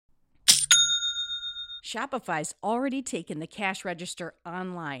Shopify's already taken the cash register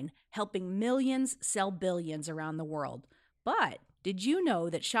online, helping millions sell billions around the world. But did you know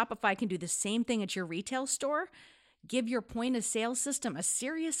that Shopify can do the same thing at your retail store? Give your point of sale system a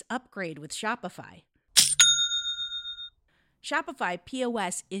serious upgrade with Shopify. Shopify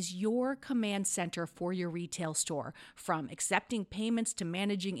POS is your command center for your retail store. From accepting payments to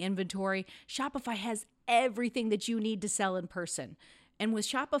managing inventory, Shopify has everything that you need to sell in person. And with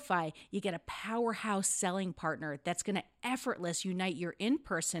Shopify, you get a powerhouse selling partner that's going to effortlessly unite your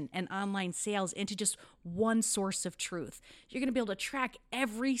in-person and online sales into just one source of truth. You're going to be able to track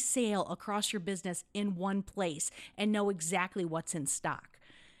every sale across your business in one place and know exactly what's in stock.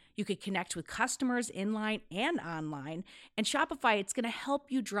 You could connect with customers inline and online. And Shopify, it's going to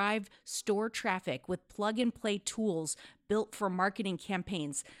help you drive store traffic with plug-and-play tools built for marketing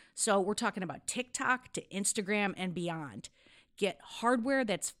campaigns. So we're talking about TikTok to Instagram and beyond. Get hardware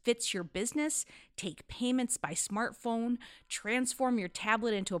that fits your business, take payments by smartphone, transform your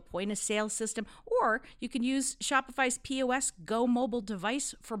tablet into a point-of-sale system, or you can use Shopify's POS Go mobile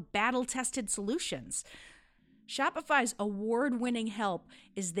device for battle-tested solutions. Shopify's award-winning help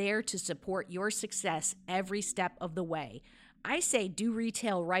is there to support your success every step of the way. I say do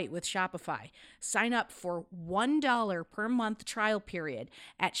retail right with Shopify. Sign up for $1 per month trial period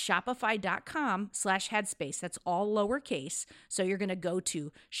at shopify.com/headspace. That's all lowercase. So you're going to go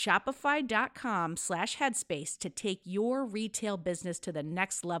to shopify.com/headspace to take your retail business to the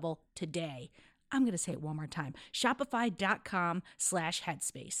next level today. I'm going to say it one more time.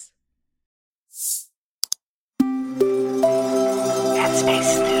 Shopify.com/headspace.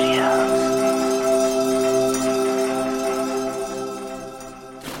 Headspace Studios.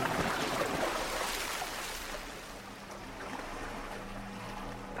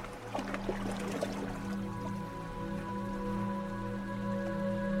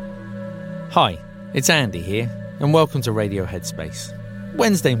 Hi, it's Andy here, and welcome to Radio Headspace.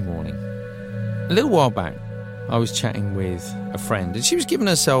 Wednesday morning. A little while back, I was chatting with a friend, and she was giving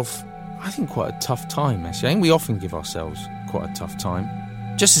herself, I think, quite a tough time, actually. I think we often give ourselves quite a tough time.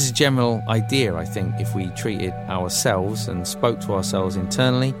 Just as a general idea, I think, if we treated ourselves and spoke to ourselves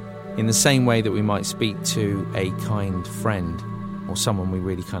internally in the same way that we might speak to a kind friend or someone we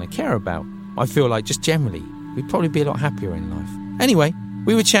really kind of care about, I feel like just generally, we'd probably be a lot happier in life. Anyway,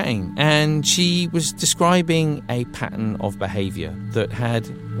 we were chatting, and she was describing a pattern of behaviour that had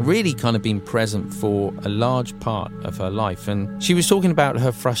really kind of been present for a large part of her life. And she was talking about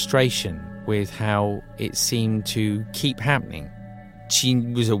her frustration with how it seemed to keep happening. She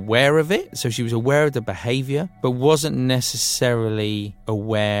was aware of it, so she was aware of the behaviour, but wasn't necessarily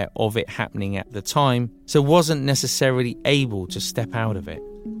aware of it happening at the time, so wasn't necessarily able to step out of it.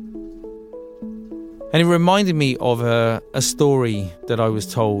 And it reminded me of a story that I was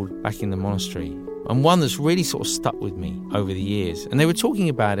told back in the monastery, and one that's really sort of stuck with me over the years. And they were talking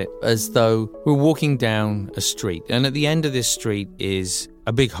about it as though we're walking down a street, and at the end of this street is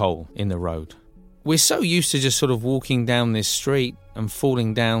a big hole in the road. We're so used to just sort of walking down this street and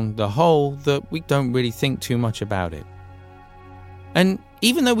falling down the hole that we don't really think too much about it. And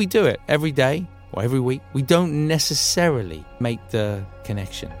even though we do it every day or every week, we don't necessarily make the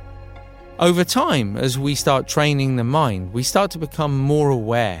connection. Over time, as we start training the mind, we start to become more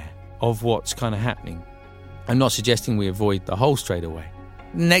aware of what's kind of happening. I'm not suggesting we avoid the hole straight away.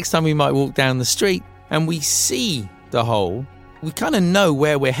 Next time we might walk down the street and we see the hole, we kind of know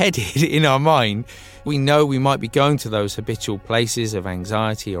where we're headed in our mind. We know we might be going to those habitual places of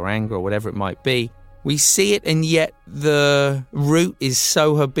anxiety or anger or whatever it might be. We see it, and yet the route is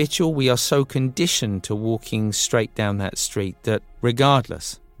so habitual, we are so conditioned to walking straight down that street that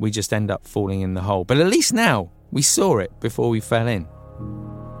regardless, we just end up falling in the hole. But at least now, we saw it before we fell in.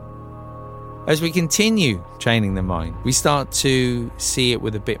 As we continue training the mind, we start to see it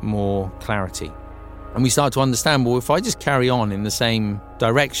with a bit more clarity. And we start to understand, well, if I just carry on in the same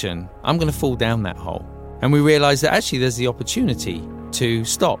direction, I'm going to fall down that hole. And we realise that actually there's the opportunity to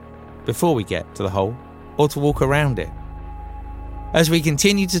stop before we get to the hole, or to walk around it. As we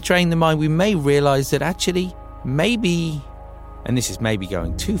continue to train the mind, we may realise that actually maybe, and this is maybe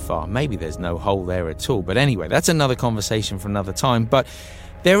going too far, maybe there's no hole there at all. But anyway, that's another conversation for another time. But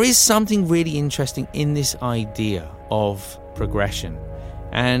there is something really interesting in this idea of progression,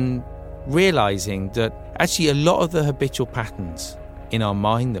 and realizing that actually a lot of the habitual patterns in our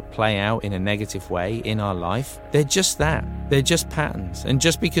mind that play out in a negative way in our life, they're just that. They're just patterns. And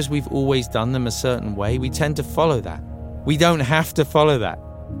just because we've always done them a certain way, we tend to follow that. We don't have to follow that.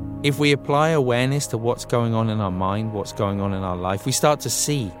 If we apply awareness to what's going on in our mind, what's going on in our life, we start to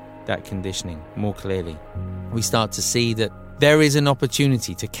see that conditioning more clearly. We start to see that there is an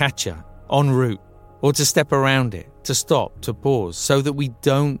opportunity to catch her en route or to step around it, to stop, to pause, so that we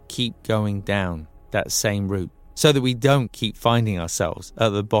don't keep going down that same route, so that we don't keep finding ourselves at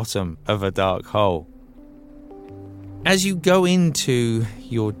the bottom of a dark hole. As you go into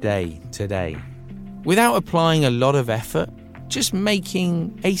your day today, without applying a lot of effort, just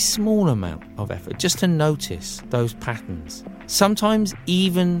making a small amount of effort, just to notice those patterns, sometimes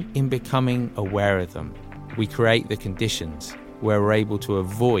even in becoming aware of them, we create the conditions where we're able to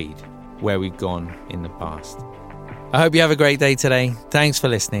avoid where we've gone in the past. I hope you have a great day today. Thanks for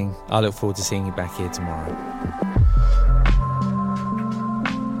listening. I look forward to seeing you back here tomorrow.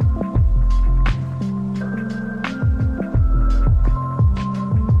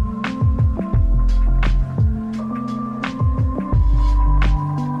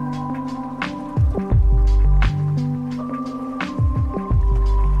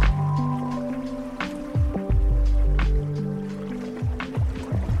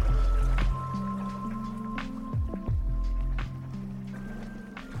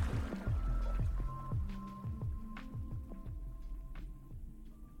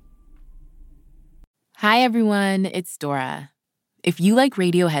 Hi, everyone. It's Dora. If you like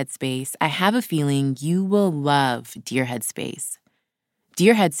Radio Headspace, I have a feeling you will love Dear Headspace.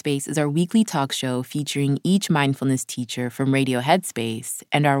 Dear Headspace is our weekly talk show featuring each mindfulness teacher from Radio Headspace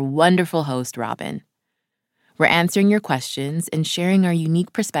and our wonderful host, Robin. We're answering your questions and sharing our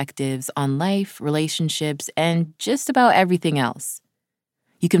unique perspectives on life, relationships, and just about everything else.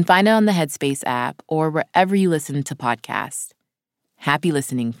 You can find it on the Headspace app or wherever you listen to podcasts. Happy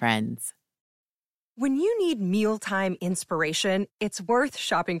listening, friends. When you need mealtime inspiration, it's worth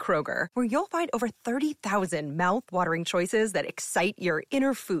shopping Kroger, where you'll find over 30,000 mouth-watering choices that excite your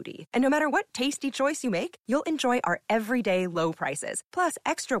inner foodie. And no matter what tasty choice you make, you'll enjoy our everyday low prices, plus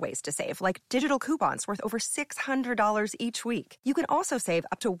extra ways to save, like digital coupons worth over $600 each week. You can also save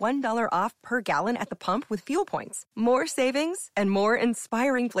up to $1 off per gallon at the pump with fuel points. More savings and more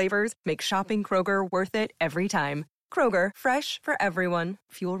inspiring flavors make shopping Kroger worth it every time. Kroger, fresh for everyone.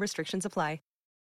 Fuel restrictions apply.